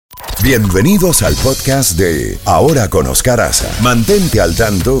Bienvenidos al podcast de Ahora con Oscar Aza. Mantente al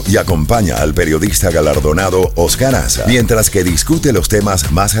tanto y acompaña al periodista galardonado Oscar Aza mientras que discute los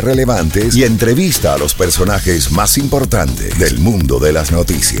temas más relevantes y entrevista a los personajes más importantes del mundo de las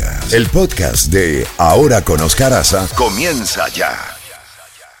noticias. El podcast de Ahora con Oscar Aza comienza ya.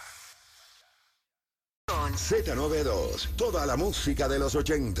 Z92, toda la música de los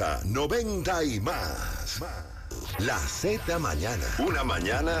 80, 90 y más. La Z Mañana, una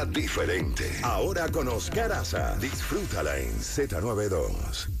mañana diferente. Ahora con Oscar Aza, disfrútala en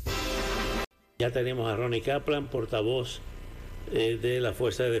Z92. Ya tenemos a Roni Kaplan, portavoz de la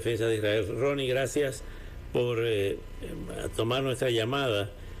Fuerza de Defensa de Israel. Roni, gracias por tomar nuestra llamada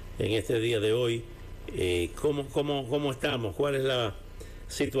en este día de hoy. ¿Cómo estamos? ¿Cuál es la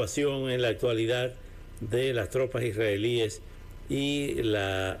situación en la actualidad de las tropas israelíes y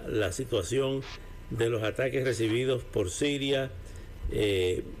la situación de los ataques recibidos por Siria,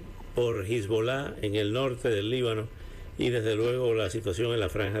 por Hezbollah en el norte del Líbano y desde luego la situación en la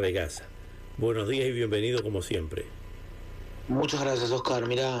Franja de Gaza? Buenos días y bienvenido como siempre. Muchas gracias, Oscar.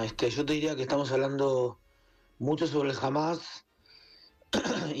 Mirá, yo te diría que estamos hablando mucho sobre el Hamas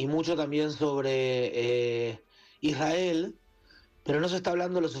y mucho también sobre Israel, pero no se está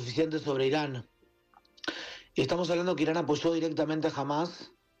hablando lo suficiente sobre Irán. Estamos hablando que Irán apoyó directamente a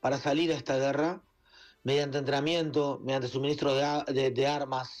Hamas para salir a esta guerra mediante entrenamiento, mediante suministro de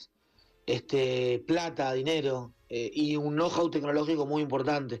armas, plata, dinero y un know-how tecnológico muy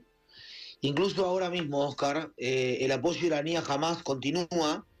importante. Incluso ahora mismo, Oscar, el apoyo iraní a Hamas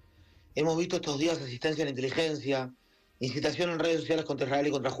continúa. Hemos visto estos días asistencia a la inteligencia, incitación en redes sociales contra Israel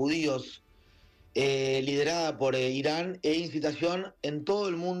y contra judíos, liderada por Irán, e incitación en todo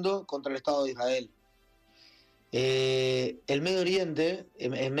el mundo contra el Estado de Israel. En Medio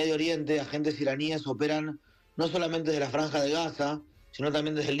Oriente, agentes iraníes operan no solamente desde la Franja de Gaza, sino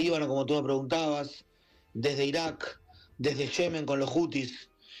también desde el Líbano, como tú me preguntabas, desde Irak, desde Yemen con los Houthis,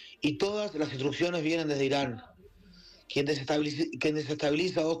 y todas las instrucciones vienen desde Irán. Quien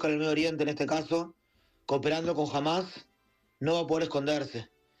desestabiliza, Oscar, el Medio Oriente en este caso, cooperando con Hamas, no va a poder esconderse.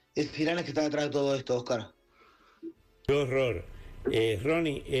 Es Irán el que está detrás de todo esto, Oscar. ¡Qué horror!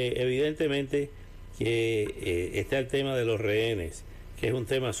 Roni, evidentemente que está el tema de los rehenes, que es un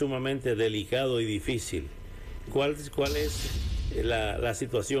tema sumamente delicado y difícil. ¿Cuál es la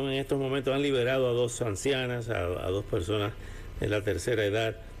situación en estos momentos? Han liberado a dos ancianas, a dos personas de la tercera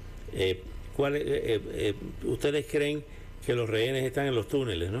edad. ¿Ustedes creen que los rehenes están en los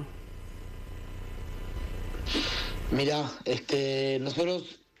túneles, no? Mira,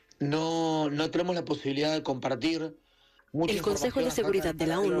 nosotros no tenemos la posibilidad de compartir mucha El Consejo de Seguridad de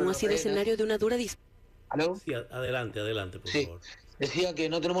la ONU ha sido escenario de una dura disputa. ¿Aló? Sí, adelante, por favor. Decía que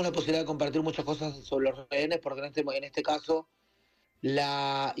no tenemos la posibilidad de compartir muchas cosas sobre los rehenes porque en este caso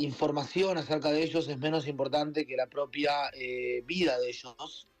la información acerca de ellos es menos importante que la propia vida de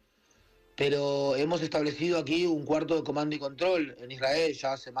ellos. Pero hemos establecido aquí un cuarto de comando y control en Israel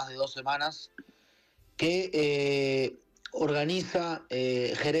ya hace más de 2 semanas que organiza,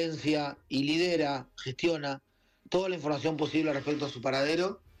 gerencia y gestiona toda la información posible respecto a su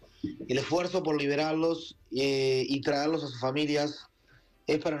paradero. El esfuerzo por liberarlos y traerlos a sus familias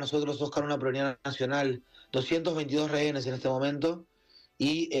es para nosotros, Oscar, una prioridad nacional. 222 rehenes en este momento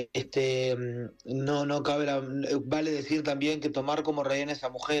y no cabe vale decir también que tomar como rehenes a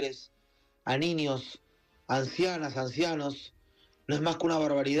mujeres, a niños, ancianas, ancianos, no es más que una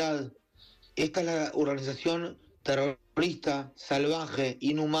barbaridad. Esta es la organización terrorista, salvaje,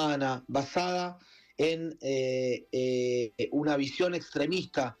 inhumana, basada en una visión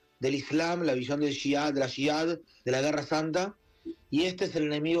extremista del Islam, la visión de la Jihad, de la Guerra Santa, y este es el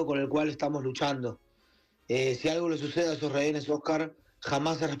enemigo con el cual estamos luchando. Si algo le sucede a esos rehenes, Oscar,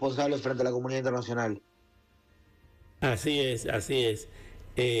 jamás es responsable frente a la comunidad internacional. Así es.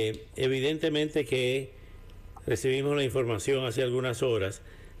 Evidentemente que recibimos la información hace algunas horas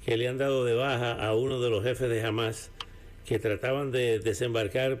que le han dado de baja a uno de los jefes de Hamas que trataban de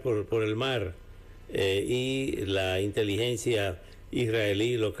desembarcar por el mar y la inteligencia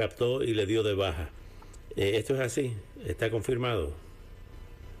israelí lo captó y le dio de baja. ¿Esto es así? ¿Está confirmado?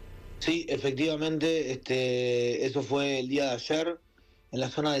 Sí, efectivamente, eso fue el día de ayer en la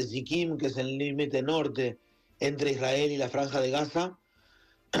zona de Zikim, que es el límite norte entre Israel y la Franja de Gaza.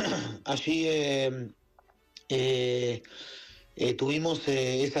 Allí tuvimos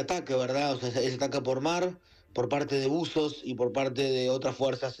ese ataque, ¿verdad? O sea, ese ataque por mar, por parte de buzos y por parte de otras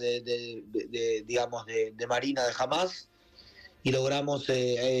fuerzas de Marina de Hamas, y logramos,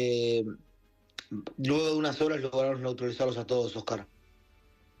 luego de unas horas, logramos neutralizarlos a todos, Oscar.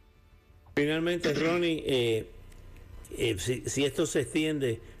 Finalmente, Roni, si esto se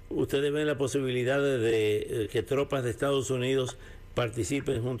extiende ¿Ustedes ven la posibilidad de que tropas de Estados Unidos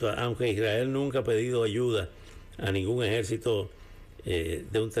participen aunque Israel nunca ha pedido ayuda a ningún ejército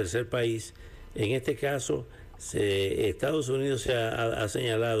de un tercer país? En este caso, Estados Unidos ha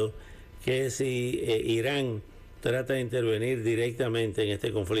señalado que si Irán trata de intervenir directamente en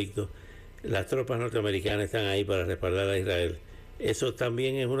este conflicto, las tropas norteamericanas están ahí para respaldar a Israel. ¿Eso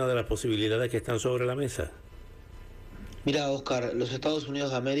también es una de las posibilidades que están sobre la mesa? Mira, Oscar, los Estados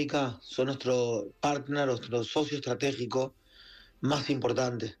Unidos de América son nuestro partner, nuestro socio estratégico más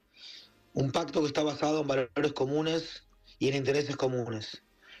importante. Un pacto que está basado en valores comunes y en intereses comunes.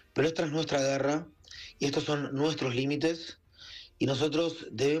 Pero esta es nuestra guerra y estos son nuestros límites y nosotros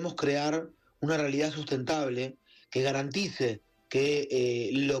debemos crear una realidad sustentable que garantice que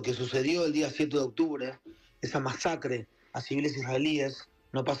lo que sucedió el día 7 de octubre, esa masacre a civiles israelíes,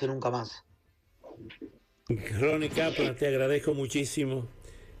 no pase nunca más. Roni Kaplan, te agradezco muchísimo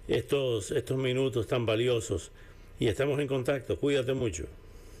estos minutos tan valiosos y estamos en contacto. Cuídate mucho.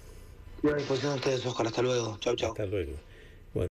 Estoy a disposición de ustedes, Oscar. Hasta luego. Chau, chau. Hasta luego.